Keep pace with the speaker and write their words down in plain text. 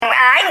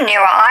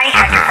knew I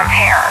had to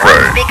prepare.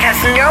 Right. Because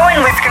no one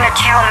was going to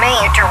tell me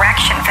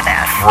direction for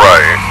this.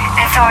 Right.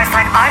 And so I was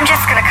like, I'm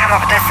just going to come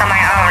up with this on my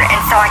own.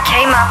 And so I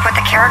came up with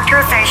the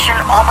characterization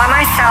all by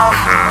myself.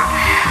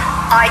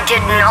 I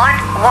did not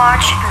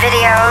watch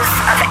videos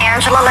of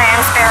Angela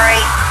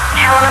Lansbury,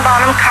 Helena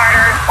Bonham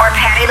Carter, or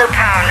Patti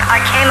LuPone. I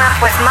came up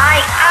with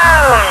my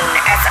own,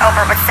 as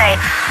Oprah would say,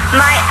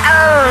 my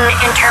own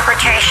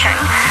interpretation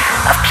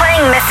of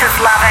playing Mrs.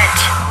 Lovett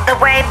the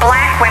way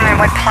black women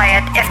would play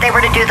it if they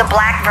were to do the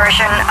black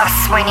version of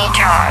Sweeney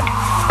Todd.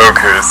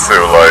 Okay, so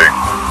like,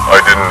 I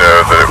didn't know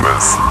that it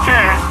was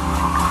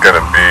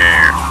gonna be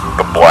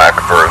the black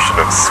version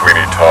of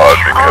Sweeney Todd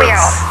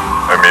because,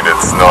 I mean,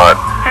 it's not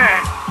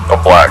a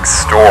black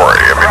story.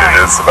 I mean, it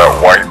is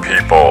about white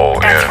people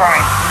in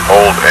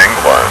old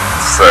England,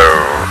 so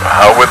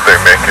how would they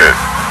make it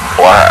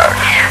black?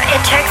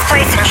 It takes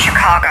place in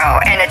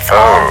Chicago, and it's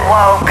all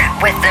woke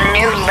with the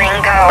new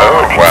lingo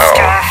and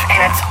stuff, and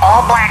it's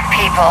all black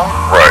people,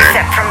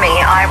 except for me.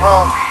 I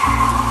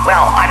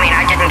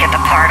didn't get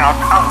the part.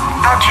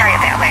 I'll tell you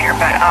that later,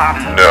 but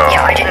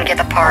yeah, I didn't get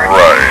the part.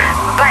 Right.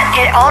 But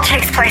it all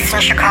takes place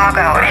in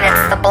Chicago, and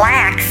it's the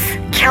blacks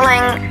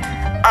killing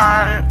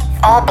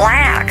all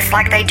blacks,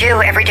 like they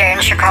do every day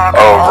in Chicago,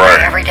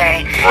 every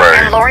day.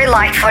 Right. And Lori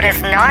Lightfoot is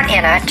not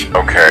in it.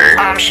 Okay.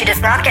 She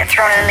does not get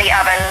thrown in the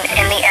oven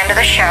in the end of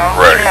the show,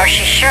 Right. even though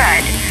she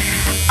should.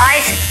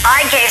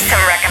 I gave some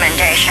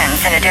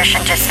recommendations in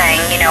addition to saying,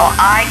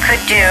 I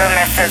could do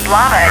Mrs.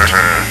 Lovett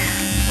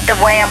the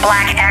way a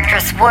black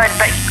actress would,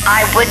 but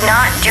I would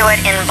not do it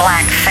in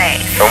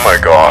blackface. Oh my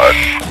God.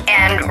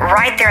 And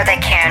right there they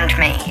canned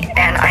me.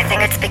 And I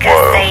think it's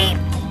because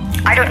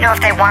I don't know if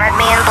they wanted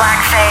me in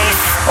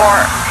blackface or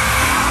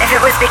if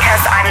it was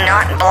because I'm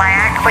not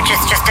black, which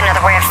is just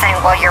another way of saying,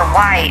 well, you're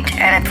white.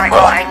 And it's like,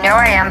 well, I know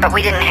I am, but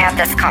we didn't have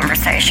this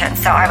conversation,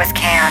 so I was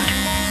canned.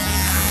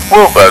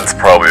 Well, that's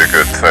probably a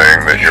good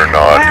thing that you're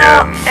not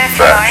in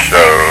that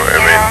show. I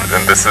mean,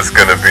 and this is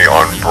going to be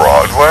on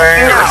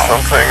Broadway or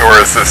something?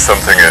 Or is this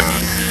something in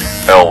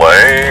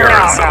LA? Or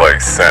is it like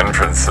San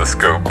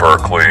Francisco,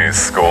 Berkeley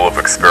School of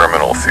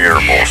Experimental Theater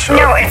bullshit?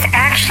 No, it's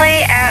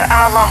actually at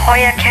La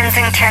Jolla,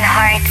 Kensington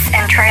Heights,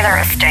 and Trailer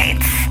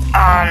Estates.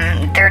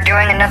 They're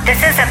doing enough.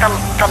 This is at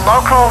the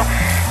local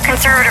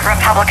conservative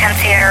Republican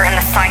theater in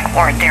the psych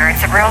ward there.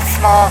 It's a real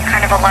small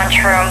kind of a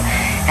lunchroom,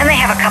 and they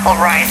have a couple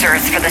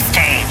risers for the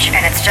stage,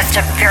 and it's just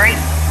a very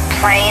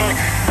plain,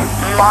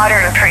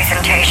 modern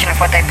presentation of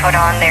what they put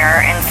on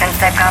there. And since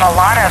they've got a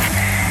lot of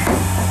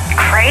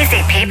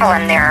crazy people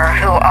in there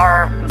who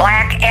are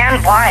black and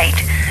white,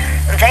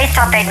 they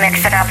thought they'd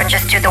mix it up and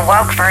just do the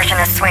woke version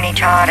of Sweeney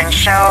Todd and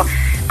show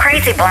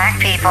crazy black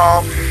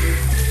people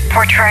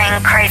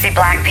portraying crazy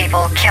black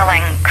people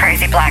killing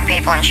crazy black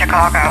people in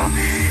Chicago.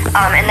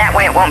 And that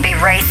way it won't be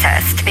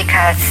racist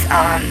because,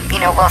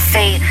 we'll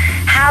see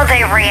how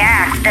they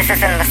react. This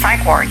is in the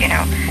psych ward,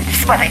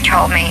 This is what they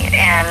told me.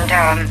 And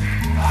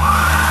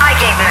I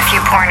gave them a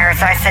few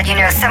pointers. I said,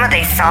 some of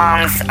these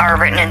songs are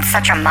written in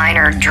such a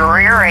minor,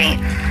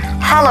 dreary,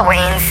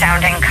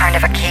 Halloween-sounding kind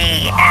of a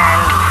key.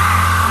 And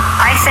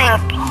I think,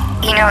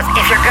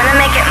 if you're going to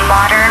make it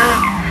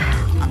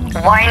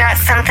modern, why not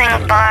something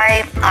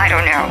by, I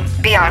don't know,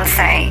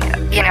 Beyonce,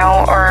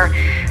 or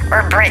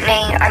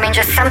Britney? I mean,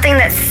 just something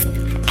that's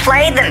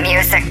play the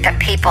music that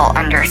people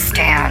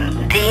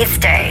understand these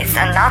days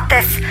and not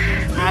this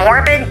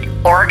morbid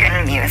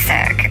organ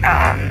music.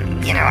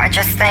 I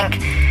just think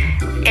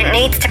it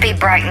needs to be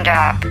brightened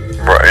up.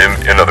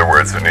 Right. In other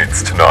words, it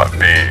needs to not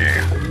be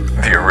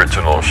the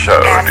original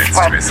show. It needs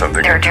to be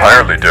something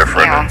entirely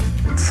different.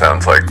 Yeah. It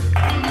sounds like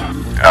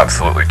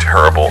absolutely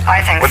terrible.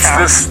 I think What's so.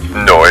 this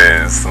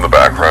noise in the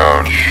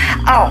background?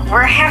 Oh,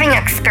 we're having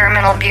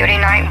experimental beauty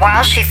night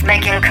while she's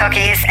making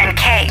cookies and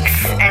cakes.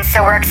 And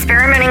so we're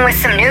experimenting with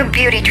some new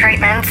beauty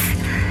treatments.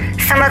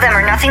 Some of them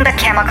are nothing but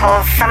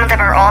chemicals. Some of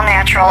them are all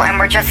natural. And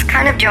we're just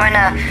kind of doing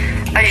a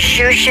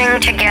zhooshing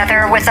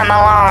together with a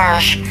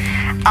melange.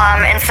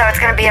 And so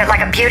it's going to be like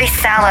a beauty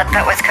salad,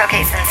 but with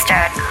cookies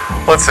instead.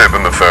 Let's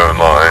open the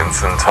phone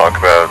lines and talk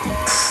about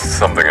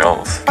something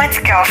else. Let's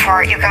go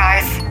for it, you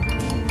guys.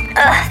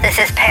 This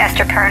is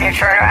Pastor Perny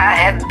Turner. I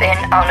have been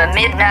on a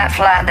midnight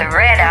flight, the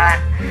red eye,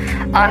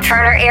 on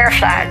Turner Air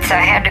Flights.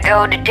 I had to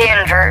go to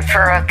Denver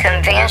for a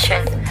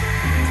convention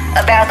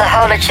about the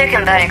Holy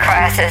Chicken Bunny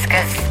crisis,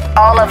 because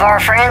all of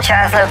our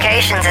franchise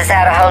locations is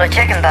out of Holy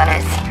Chicken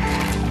Bunnies.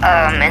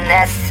 And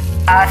that's,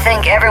 I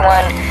think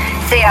everyone,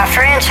 see, I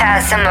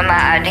franchised some of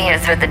my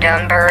ideas with the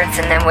Dumb Birds,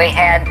 and then we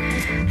had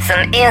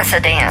some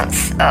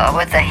incidents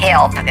with the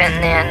help, and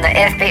then the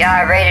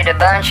FBI raided a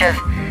bunch of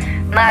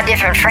my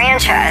different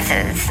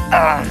franchises,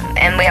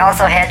 and we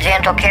also had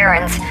Gentle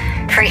Karen's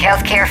Free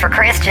Health Care for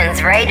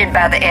Christians raided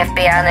by the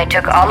FBI, and they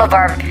took all of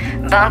our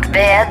bunk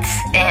beds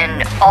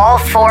in all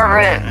 4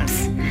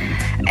 rooms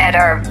at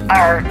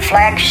our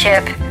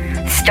flagship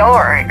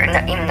store.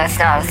 Even that's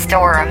not a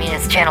store, I mean,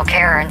 it's Gentle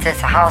Karen's,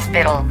 it's a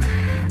hospital,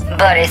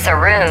 but it's a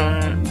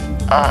room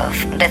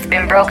that's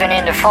been broken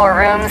into 4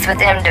 rooms with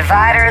them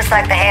dividers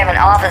like they have in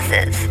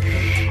offices.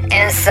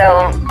 And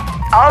so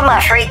all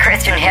my free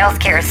Christian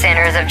healthcare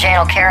centers of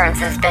Channel Karens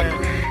has been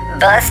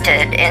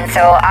busted, and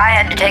so I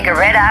had to take a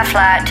red-eye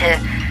flight to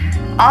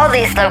all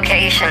these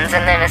locations,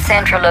 and then a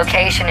central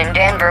location in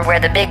Denver where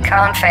the big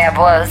confab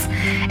was,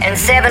 and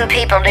 7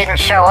 people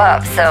didn't show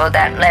up, so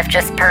that left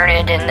just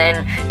Pernod and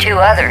then 2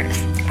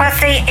 others. Well,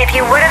 see, if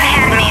you would have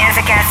had me as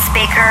a guest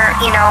speaker,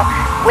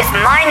 with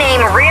my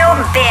name real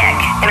big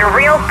in a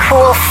real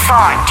cool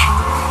font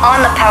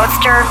on the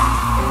poster,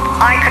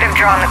 I could have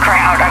drawn the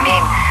crowd. I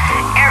mean,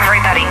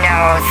 everybody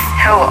knows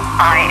who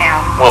I am.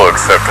 Well,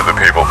 except for the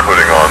people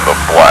putting on the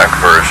black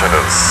version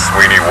of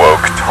Sweeney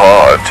Woke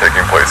Todd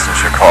taking place in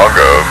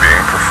Chicago,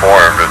 being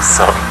performed at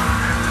some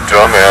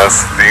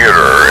dumbass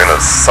theater in a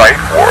psych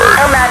ward.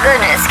 Oh my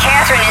goodness,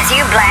 Catherine, is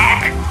you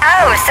black?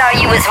 Oh, so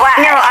you was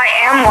white. No, I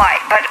am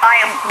white, but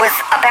I was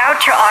about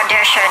to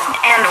audition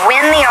and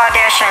win the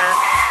audition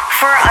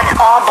for an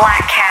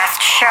all-black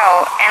cast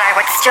show, and I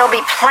would still be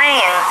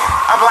playing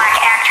a black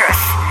actress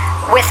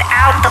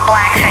without the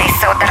blackface,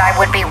 so that I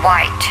would be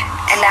white,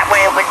 and that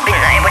way it would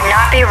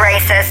not be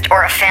racist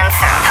or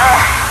offensive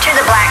to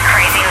the black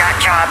crazy nut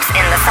jobs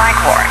in the psych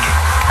ward.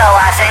 Oh,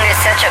 I think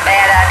it's such a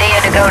bad idea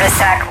to go to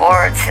psych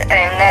wards,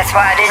 and that's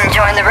why I didn't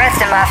join the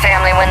rest of my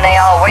family when they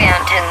all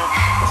went, and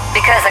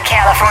because of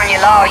California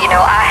law,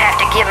 I have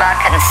to give my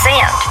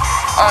consent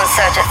on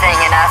such a thing,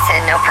 and I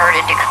said, no,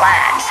 Purdy,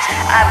 decline.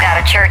 I've got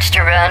a church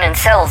to run and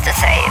souls to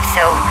save,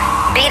 so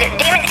beat it,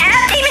 demon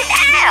out, demon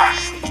out!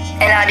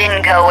 And I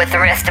didn't go with the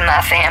rest of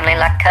my family,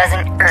 like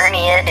Cousin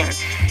Ernie and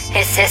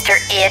his sister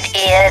Ed,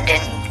 and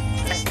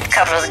a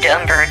couple of the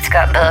dumb birds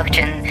got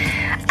booked, and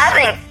I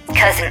think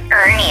Cousin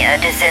Ernie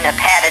is in a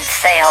padded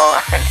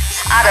cell.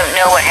 I don't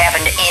know what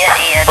happened to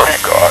Ed, but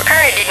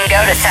Ernie didn't go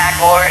to psych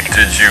ward.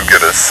 Did you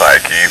get a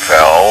psych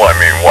eval? I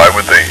mean, why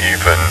would they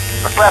even...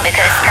 Well,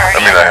 because Ernie...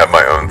 I mean, I have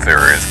my own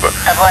theories, but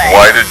of what?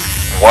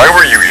 why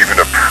were you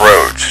even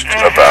approached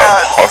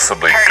about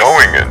possibly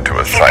going into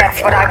a psych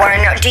That's what I ward? want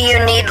to know. Do you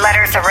need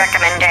letters of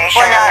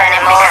recommendation? Well, not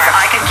anymore. Because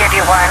I could give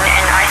you one,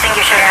 and I think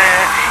you should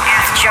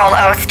ask Joel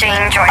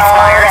Osteen, Joyce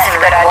Myers, that's and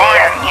a good Rick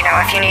idea.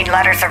 Warren, if you need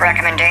letters of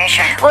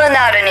recommendation. Well,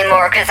 not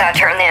anymore, because I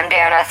turned them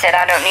down. I said,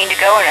 I don't need to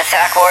go in a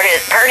psych ward.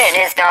 Pernod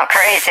is not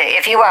crazy.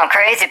 If you want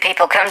crazy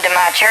people, come to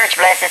my church,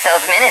 Blessed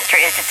Souls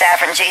Ministries,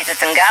 Deciphering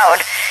Jesus and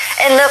God,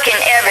 and look in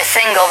every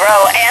single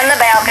row and the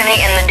balcony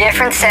in the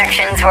different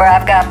sections where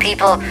I've got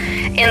people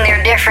in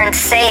their different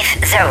safe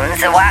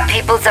zones. The white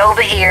people's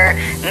over here,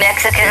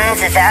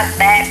 Mexicans is out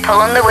back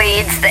pulling the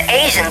weeds, the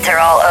Asians are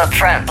all up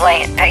front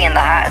paying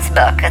the highest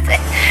buck, because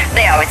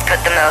they always put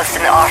the most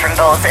in the offering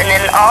bowls, and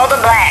then all the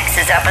blacks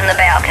is up in the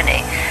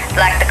balcony,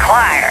 like the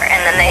choir, and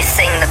then they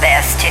sing the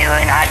best too,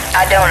 and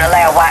I don't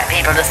allow white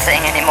people to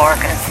sing anymore,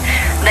 because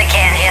they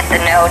can't hit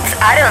the notes.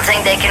 I don't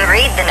think they can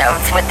read the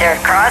notes with their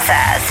cross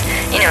eyes,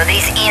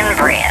 these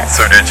inbreds.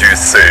 So did you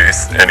say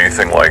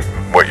anything like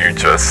what you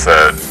just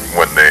said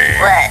when they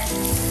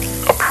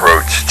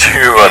approached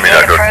you? I mean,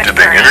 did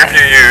they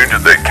interview you?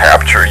 Did they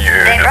capture you?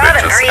 They did brought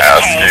they a just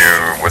ask briefcase.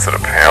 you? Was it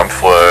a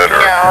pamphlet or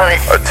No,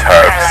 it was a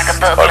text? kinda like a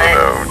I booklet.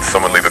 don't know.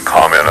 Someone leave a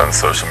comment on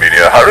social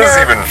media. How does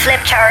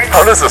Flip charts.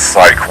 How does a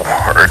psych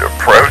ward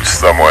approach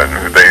someone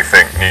who they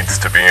think needs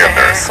to be in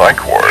their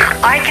psych ward?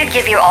 I could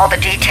give you all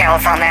the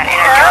details on that in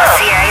a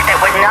dossier that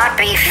would not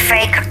be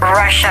fake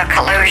Russia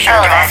collusion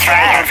that's dossier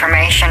right.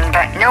 information,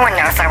 but no one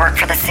knows I work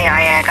for the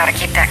CIA. I gotta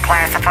keep that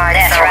classified.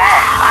 That's so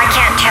right. I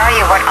can't tell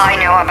you what I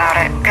know about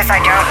it, because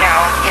I don't know,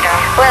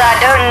 Well, I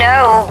don't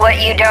know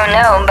what you don't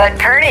know, but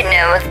Purdy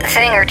knows a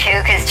thing or two,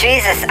 because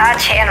I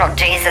channeled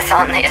Jesus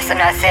on this,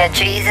 and I said,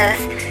 Jesus,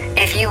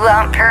 if you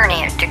want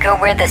Purdy to go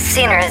where the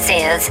sinners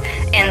is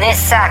in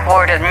this psych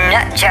ward of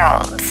nut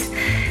jobs,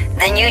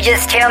 then you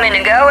just tell me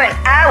to go, and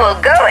I will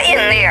go in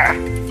there.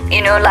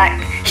 Like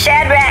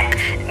Shadrach,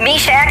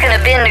 Meshach,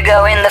 and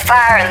Abednego in the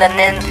fire, and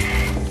then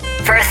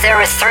first there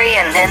was 3,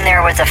 and then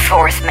there was a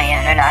 4th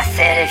man, and I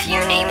said, if you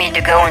need me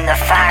to go in the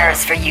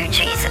fires for you,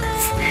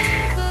 Jesus,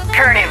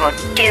 Purdy will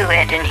do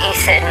it. And he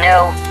said,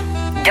 no,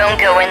 don't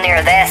go in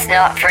there, that's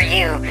not for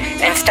you,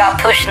 and stop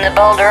pushing the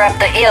boulder up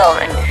the hill,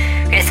 and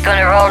it's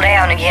gonna roll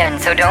down again,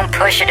 so don't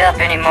push it up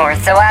anymore.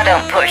 So I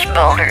don't push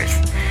boulders.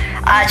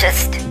 I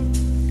just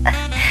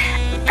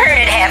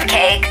Purdy'd have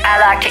cake. I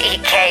like to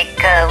eat cake.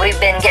 We've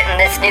been getting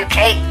this new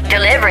cake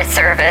delivery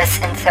service,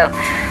 and so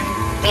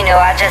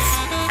I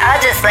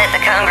just let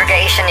the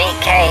congregation eat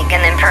cake, and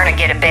then Purdy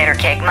get a better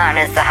cake. Mine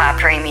is the high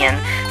premium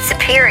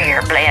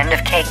superior blend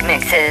of cake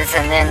mixes,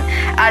 and then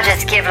I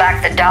just give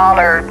like the $1,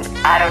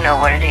 I don't know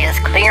what it is,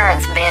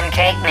 clearance bin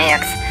cake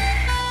mix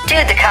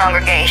to the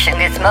congregation,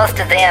 because most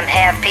of them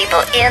have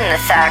people in the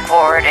psych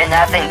ward, and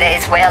I think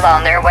they's well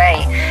on their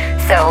way.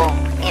 So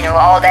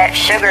all that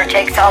sugar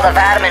takes all the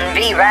vitamin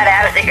B right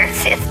out of their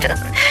system.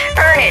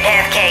 Purdy'd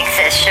have cake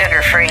says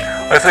sugar-free.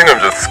 I think I'm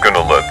just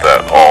gonna let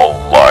that all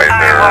lie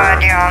there.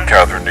 would, yeah.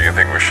 Catherine, do you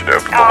think we should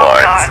open the Oh,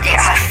 lines God, and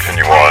yes. just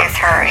continue on? Please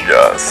hurry.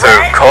 Yeah. So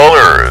What?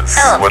 callers,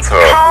 what's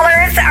up?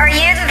 Callers, are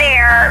you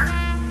there?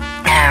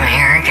 Oh,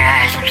 here,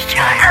 guys. I'm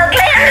still here. Oh,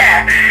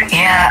 Glenda.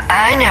 Yeah,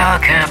 I know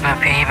a couple of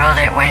people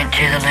that went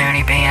to the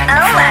loony bin, the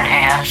Flint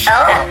house.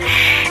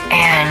 Oh.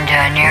 And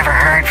never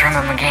heard from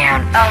them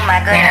again. Oh, my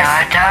You know, goodness.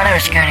 I thought I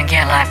was going to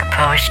get like a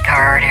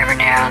postcard every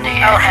now and then.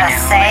 Oh, how you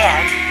know,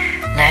 sad.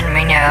 letting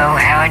me know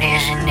how it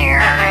is in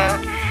there.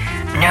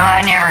 No,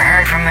 I never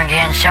heard from them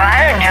again, so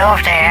I don't know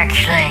if they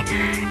actually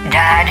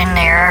died in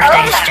there, or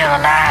if they're still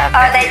alive.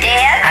 Are they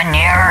dead? I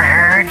never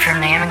heard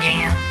from them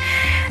again.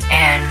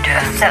 And,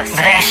 So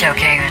but that's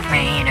okay with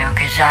me, you know,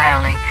 because I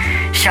only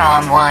saw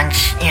them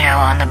once, you know,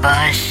 on the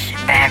bus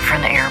back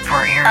from the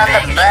airport here in On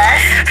the Vegas.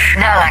 bus?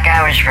 Not like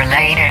I was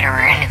related or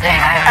anything.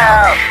 I don't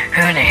know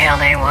who the hell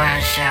they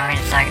was. So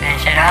it's like they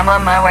said, I'm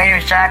on my way to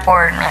a psych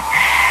ward. And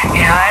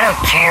you know, I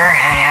don't care,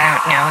 honey. I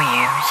don't know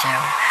you. So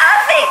I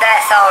think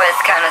that's always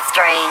kind of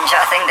strange.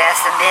 I think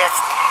that's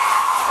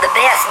the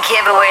best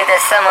giveaway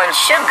that someone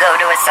should go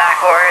to a psych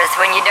ward is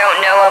when you don't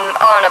know them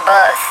on a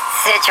bus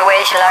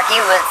situation like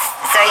you was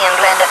saying,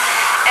 Glenda.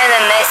 And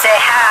then they say,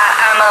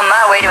 hi, I'm on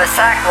my way to a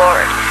psych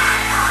ward.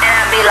 And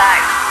I'd be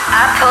like,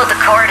 I pulled the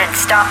cord and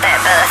stopped that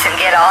bus and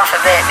get off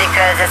of it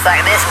because it's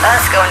like this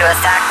bus going to a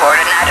psych ward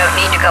and I don't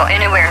need to go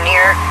anywhere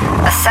near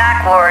a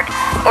psych ward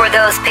or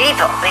those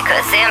people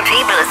because them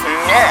people is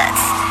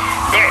nuts.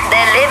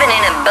 They're living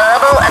in a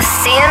bubble of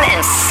sin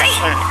and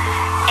Satan.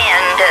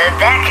 And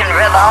that can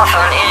rub off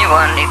on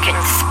anyone. It can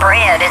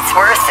spread. It's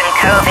worse than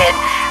COVID.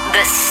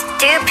 The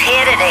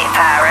stupidity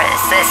virus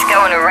that's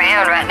going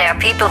around right now.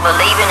 People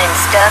believing in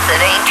stuff that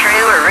ain't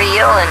true or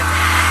real. And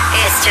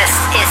it's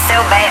so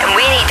bad. And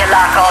we need to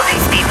lock all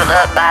these people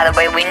up, by the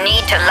way. We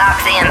need to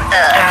lock them up.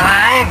 oh,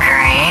 I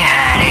agree,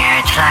 honey.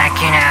 It's like,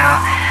 you know,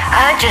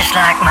 I just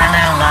like my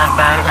little love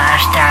boat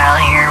lifestyle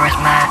here with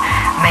my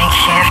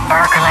makeshift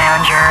Barker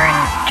Lounger and,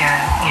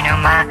 you know,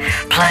 my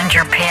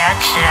plunger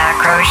pets that I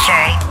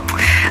crochet.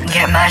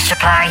 Get my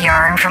supply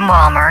yarn from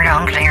Walmart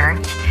on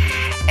clearance.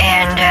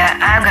 And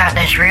I've got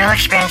this real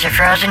expensive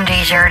frozen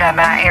dessert I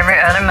buy every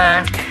other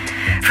month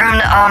from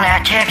the All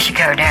Night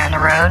Texaco down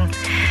the road.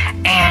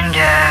 And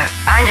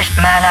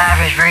my life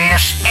is real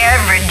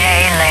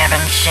everyday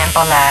living,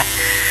 simple life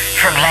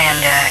for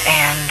Glenda.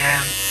 And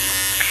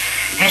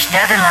it's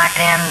nothing like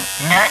them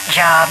nut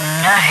job,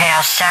 nut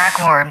house, psych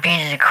ward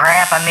pieces of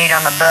crap I meet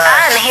on the bus.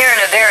 I'm hearing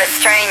a very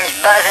strange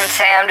buzzing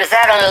sound. Is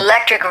that an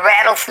electric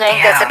rattlesnake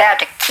that's about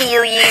to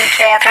kill you,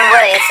 Catherine?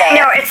 What is that?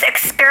 No, it's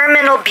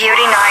experimental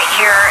beauty night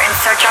here, and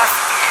so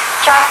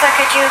Jocelyn,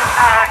 could you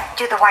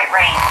do the white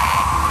rain?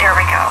 There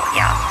we go.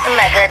 Yeah. Oh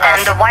my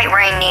goodness. The white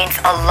rain needs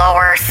a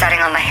lower setting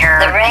on the hair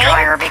The rain?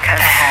 dryer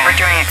because we're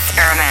doing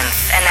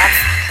experiments, and that's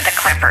the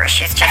clipper.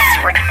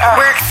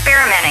 We're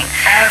experimenting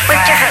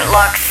with different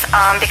looks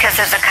because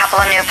there's a couple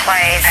of new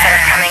plays that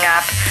are coming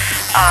up.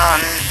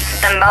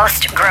 The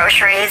Most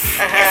Groceries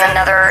is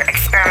another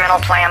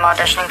experimental play I'm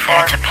auditioning for.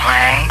 That's a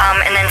play.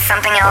 And then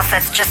something else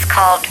that's just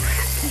called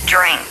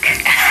Drink.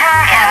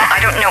 And I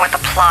don't know what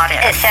the plot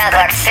is. It sounds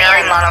but like it's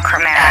very sin.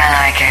 monochromatic.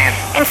 I like it.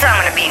 And so I'm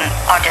going to be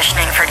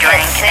auditioning for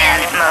Drink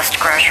and Most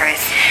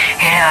Groceries.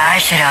 You know, I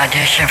should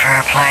audition for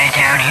a play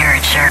down here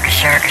at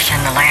Circus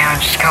in the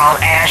lounge. It's called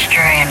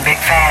Ashtray and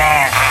Big Fat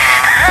Ass.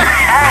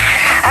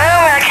 Oh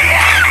my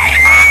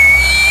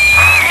God.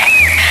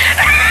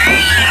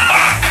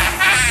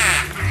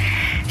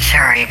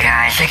 Sorry,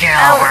 guys. I get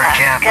all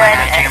worked up when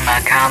I do my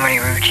comedy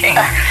routine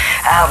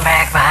out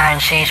back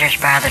behind Caesar's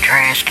by the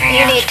trash can.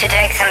 You need to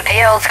take some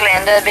pills,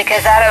 Glenda,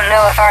 because I don't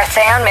know if our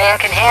sound man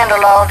can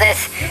handle all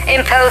this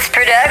in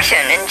post-production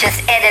and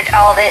just edit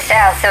all this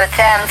out so it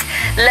sounds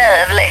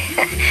lovely.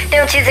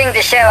 Don't you think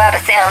the show ought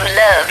to sound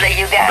lovely,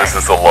 you guys? This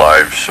is a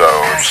live show,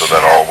 so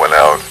that all went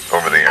out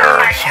over the air.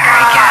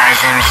 Sorry, guys.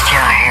 I'm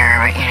still here,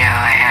 but you know,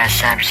 I had a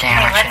sub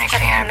sandwich and a Let's just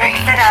can of mix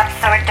beans. it up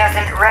so it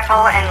doesn't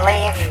ripple and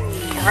leave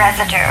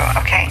residue.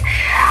 Okay.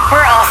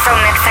 We're also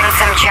mixing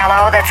some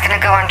Jell-O that's going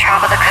to go on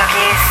top of the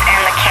cookies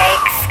and the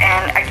cakes.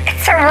 And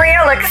it's a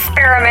real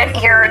experiment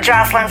here.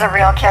 Jocelyn's a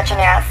real kitchen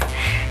ass.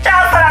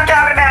 Jocelyn, I'm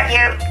talking about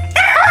you.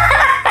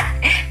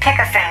 Pick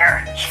a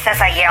finger. She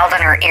says I yelled in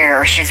her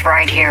ear. She's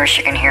right here.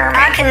 She can hear me.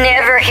 I can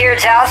never hear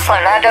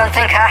Jocelyn. I don't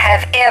think I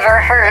have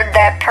ever heard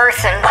that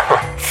person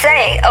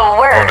say a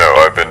Oh word. no,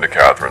 I've been to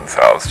Catherine's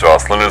house.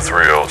 Jocelyn is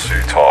real. She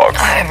talks.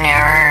 I've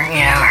never,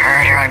 you know,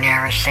 heard her. I've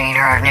never seen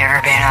her. I've never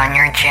been on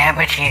your jet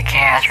with you,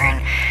 Catherine.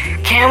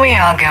 Can we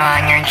all go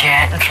on your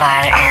jet and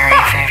fly to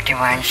Area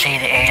 51, see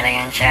the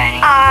aliens,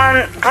 honey?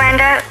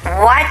 Glenda,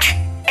 what?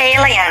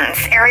 Aliens,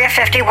 Area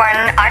 51,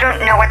 I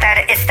don't know what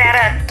that is. Is that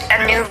a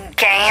new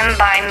game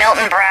by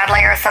Milton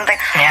Bradley or something?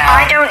 No.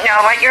 I don't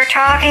know what you're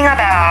talking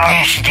about.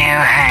 Yes, you do,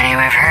 honey.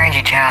 We've heard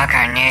you talk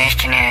on News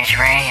to News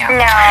Radio.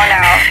 No.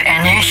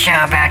 And this show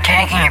about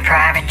taking your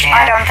private jet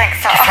I don't think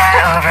so. to fly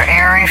over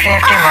Area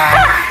 51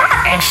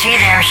 and see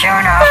them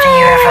showing off the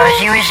UFOs.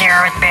 You was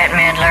there with Bette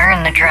Midler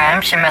and the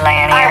Trumps and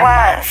Melania. I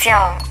was,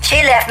 yeah.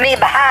 She left me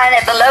behind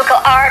at the local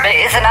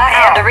Arby's, and I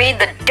had to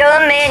read the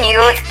dumb menu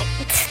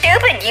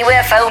stupid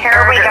UFO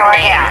Here we burger go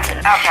names,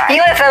 again. and Okay.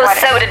 UFO What-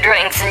 soda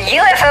drinks, and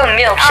UFO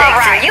milkshakes, All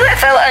right. and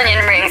UFO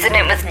onion rings, and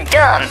it was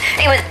dumb.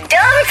 It was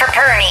dumb for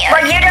Pernia.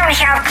 Well, you don't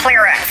have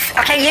clearance,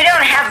 okay? You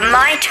don't have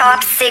my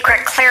top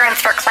secret clearance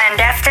for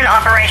clandestine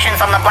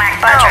operations on the black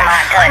budget. Oh,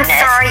 my goodness.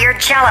 I'm sorry you're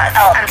jealous.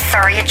 Oh. I'm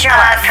sorry you're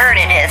jealous.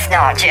 Pernin is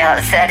not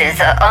jealous. That is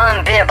an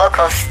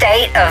unbiblical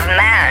state of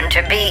mind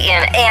to be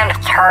in and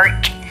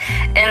hurt.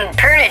 And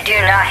Perna do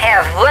not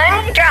have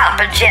one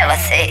drop of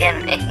jealousy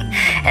in me.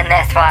 And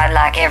that's why I'd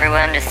like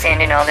everyone to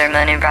send in all their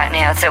money right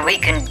now so we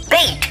can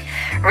beat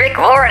Rick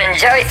Warren and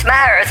Joyce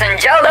Myers and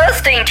Joel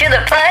Osteen to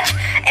the punch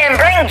and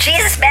bring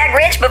Jesus back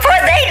rich before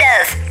they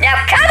does. Now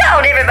come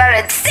on,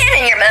 everybody, send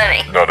in your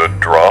money. Not a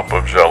drop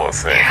of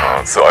jealousy,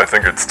 huh? So I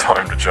think it's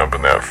time to jump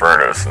in that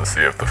furnace and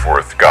see if the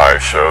fourth guy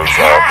shows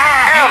up.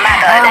 Oh my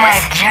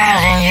goodness.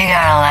 Jonathan, you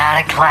got a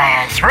lot of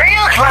class.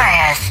 Real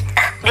class.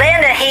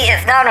 Glenda, he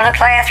is not in a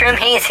classroom.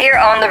 He's here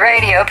on the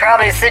radio,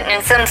 probably sitting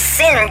in some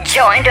sin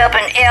joint up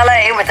in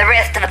L.A. with the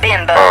rest of the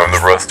bimbos. The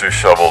Rusty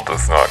Shovel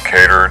does not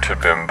cater to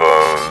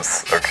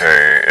bimbos.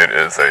 Okay, it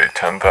is a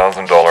 $10,000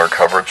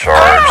 cover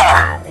charge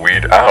to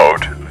weed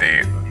out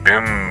the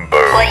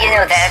bimbos. Well, you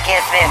know, that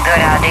gives me a good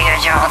idea,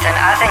 Jonathan.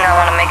 I think I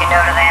want to make a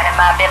note of that in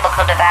my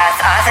biblical device.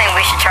 I think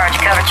we should charge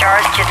a cover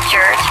charge to the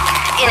church,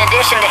 in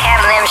addition to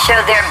having them show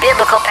their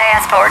biblical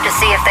passport to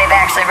see if they've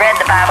actually read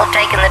the Bible,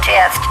 taken the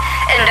test,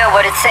 and know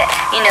what it said.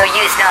 You know,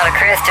 you's not a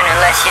Christian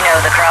unless you know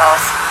the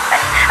cross.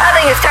 I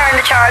think it's time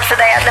to charge for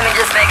that. Let me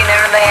just make a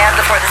note of that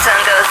before the sun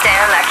goes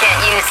down. I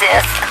can't use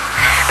this.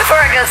 Before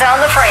it goes on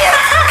the fritz.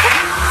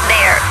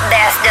 There,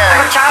 that's Oh,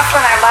 done.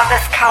 Jocelyn, I love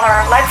this color.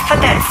 Let's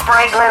put that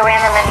spray glue in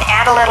and then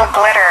add a little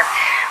glitter.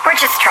 We're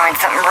just trying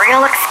something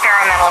real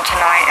experimental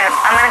tonight. And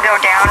I'm going to go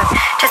down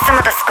to some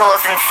of the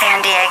schools in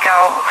San Diego,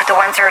 the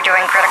ones who are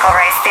doing critical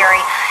race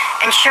theory,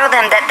 and show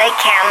them that they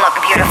can look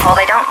beautiful.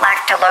 They don't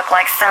like to look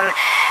like some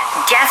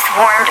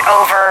death-warmed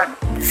over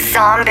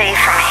zombie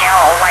from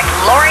hell, like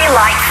Lori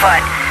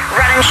Lightfoot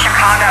running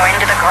Chicago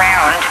into the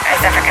ground, as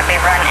if it could be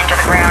run into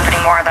the ground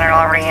any more than it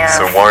already is.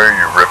 So why are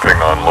you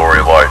ripping on Lori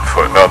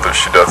Lightfoot? Not that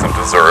she doesn't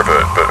deserve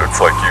it, but it's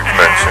like you've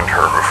mentioned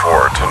her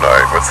before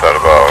tonight. What's that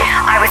about?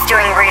 I was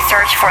doing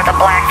research for the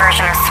black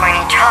version of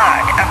Sweeney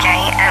Todd,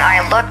 okay? And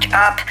I looked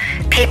up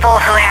people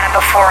who had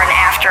a before and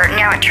after.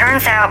 Now, it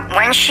turns out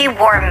when she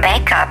wore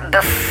makeup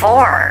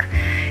before,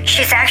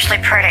 she's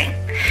actually pretty.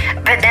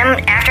 But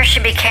then after she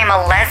became a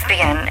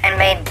lesbian and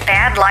made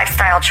bad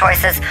lifestyle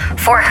choices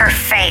for her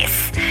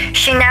face,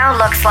 she now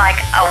looks like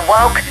a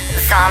woke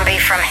zombie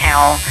from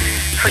hell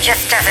who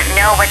just doesn't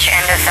know which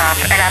end is up.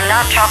 And I'm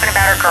not talking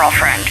about her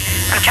girlfriend.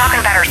 I'm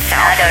talking about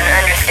herself. I don't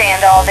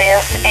understand all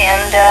this,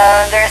 and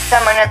there's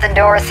someone at the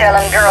door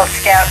selling Girl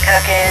Scout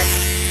cookies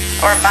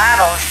or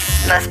Bibles.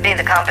 Must be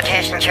the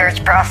competition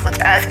church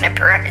proselytizing at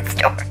Pyramid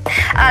store.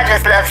 I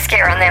just love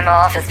scaring them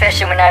off,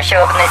 especially when I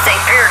show up and they say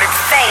Pyramid's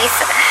face,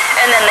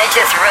 and then they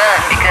just run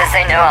because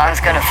they know I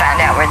was going to find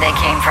out where they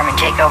came from and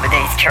take over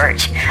this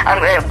church. I'm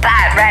going to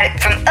bite right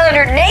from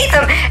underneath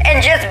them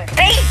and just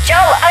beat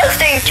Joel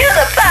Osteen to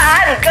the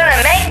pie. I'm going to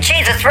make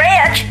Jesus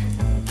rich.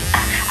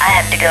 I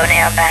have to go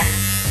now, bye.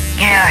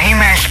 You know, he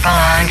must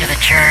belong to the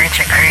Church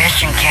of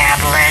Christian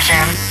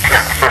Capitalism.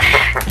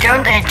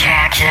 Don't they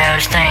tax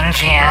those things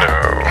yet?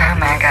 No. Oh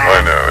my I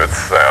God. know, it's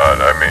sad.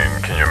 I mean,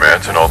 can you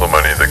imagine all the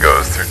money that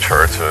goes through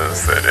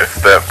churches? That if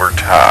that were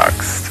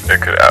taxed,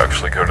 it could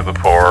actually go to the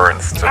poor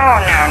instead. Oh,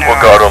 no. Well,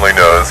 God only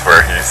knows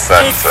where He He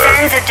sends it.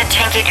 sends it to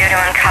Tinky Doodoo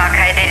and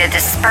Cockeye. They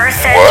disperse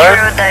it What?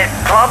 through the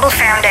global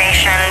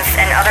foundations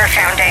and other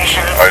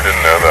foundations I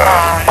didn't know that.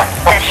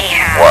 that he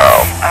has.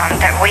 Wow.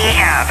 That we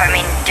have. I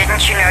mean,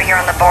 didn't you know you're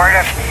on the board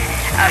of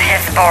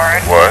his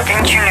board? What?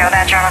 Didn't you know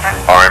that, Jonathan?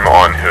 I'm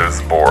on His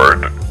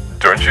board.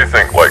 Don't you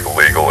think, like,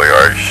 legally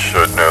I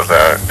should know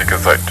that?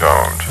 Because I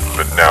don't.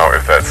 But now,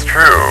 if that's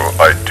true,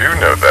 I do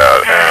know that,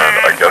 and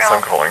I guess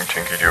I'm calling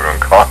Tinky Doodle and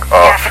Cock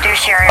Yeah,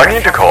 fiduciary. I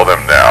need to call them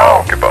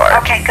now. Goodbye.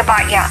 Okay,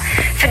 goodbye, yeah.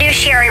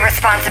 Fiduciary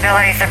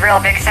responsibility is a real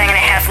big thing, and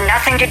it has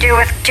nothing to do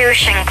with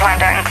douching,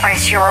 Glenda, in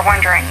case you were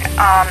wondering.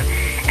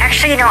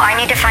 Actually, you know, I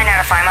need to find out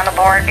if I'm on the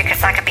board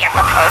because I could be on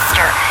the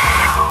poster.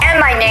 And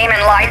my name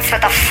and lights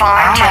with the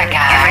font Oh my and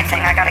God.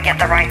 everything. I gotta get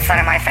the right side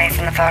of my face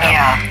in the photo.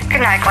 Yeah.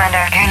 Good night,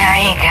 Glenda. Good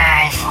night, you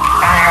guys.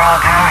 Oh, they're all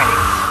gone.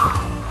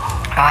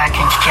 Oh, I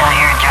can still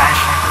hear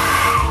Jocelyn.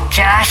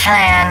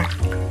 Jocelyn!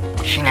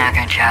 She's not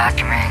gonna talk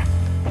to me.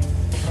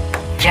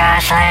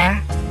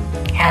 Jocelyn?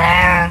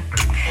 Hello?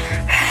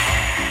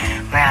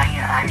 Well, you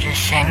know, I'm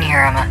just sitting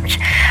here. I'm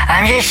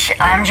just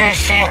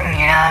sitting,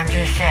 you know, I'm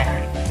just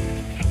sitting.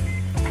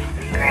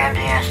 Grab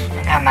this.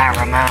 I got my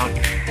remote.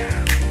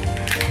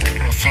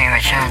 Let's see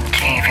what's on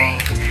TV.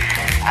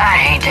 I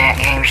hate that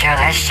game show.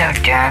 That's so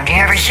dumb. Do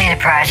you ever see The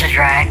Price is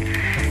Right?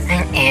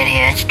 The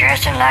idiots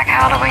dressing like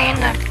Halloween,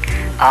 the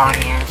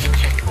audience.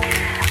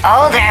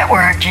 All that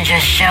work to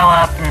just show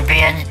up and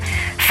bid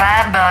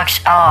 $5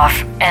 off,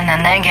 and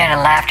then they get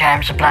a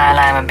lifetime supply of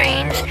lima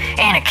beans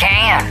in a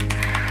can,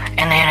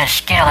 and then a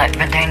skillet,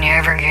 but they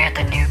never get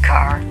the new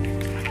car.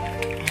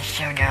 It's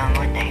so dumb.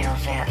 What the hell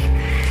is this?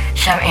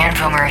 some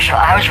infomercial.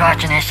 I was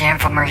watching this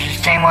infomercial,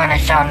 same one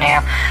that's on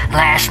now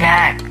last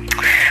night.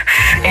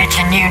 It's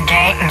a new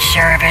dating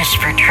service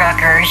for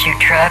truckers who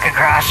truck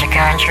across the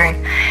country,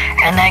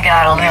 and they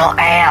got a little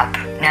app.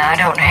 Now, I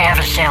don't have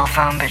a cell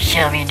phone, but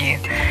Sylvia do.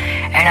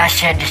 And I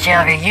said to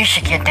Sylvia, you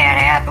should get that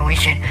app, and we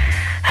should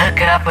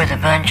hook up with a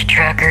bunch of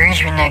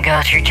truckers when they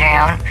go through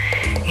town.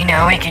 You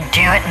know, we could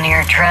do it in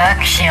your truck,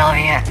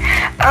 Sylvia.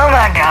 Oh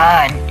my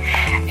God.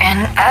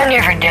 And I've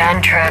never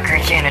done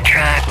truckers in a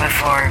truck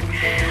before.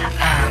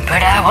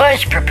 But I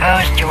was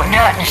proposed to,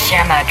 not in a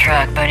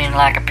semi-truck, but in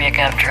like a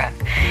pickup truck.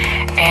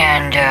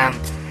 And,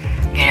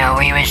 you know,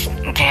 we was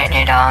getting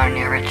it on and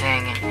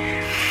everything.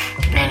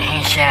 And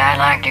he said, I'd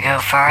like to go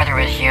farther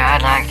with you.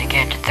 I'd like to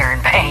get to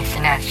third base.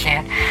 And I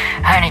said,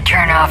 honey,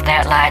 turn off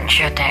that light and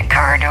shut that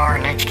car door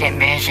and let's get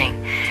busy.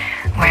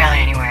 Well,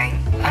 anyway,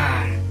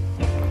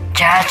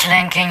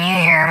 Jocelyn, can you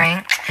hear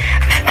me?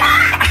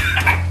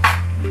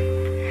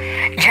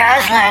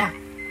 Jocelyn!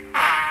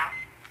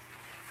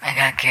 I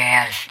got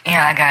gas. You know,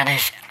 I got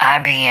this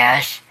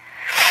IBS.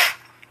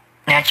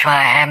 That's why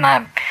I have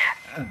my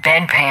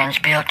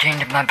bedpans built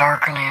into my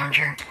Barker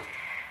Lounger.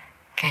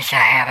 In case I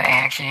have an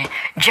accident.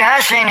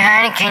 Jocelyn,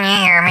 honey, can you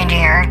hear me,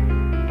 dear?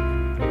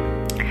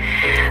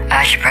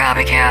 I should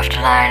probably get off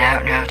the line. I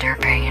don't know if they're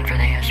paying for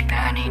this, but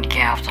I need to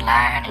get off the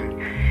line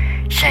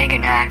and say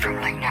goodnight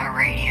from Late Night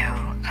Radio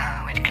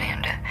with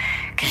Glenda.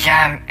 Because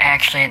I'm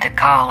actually the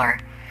caller.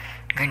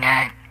 Good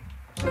night.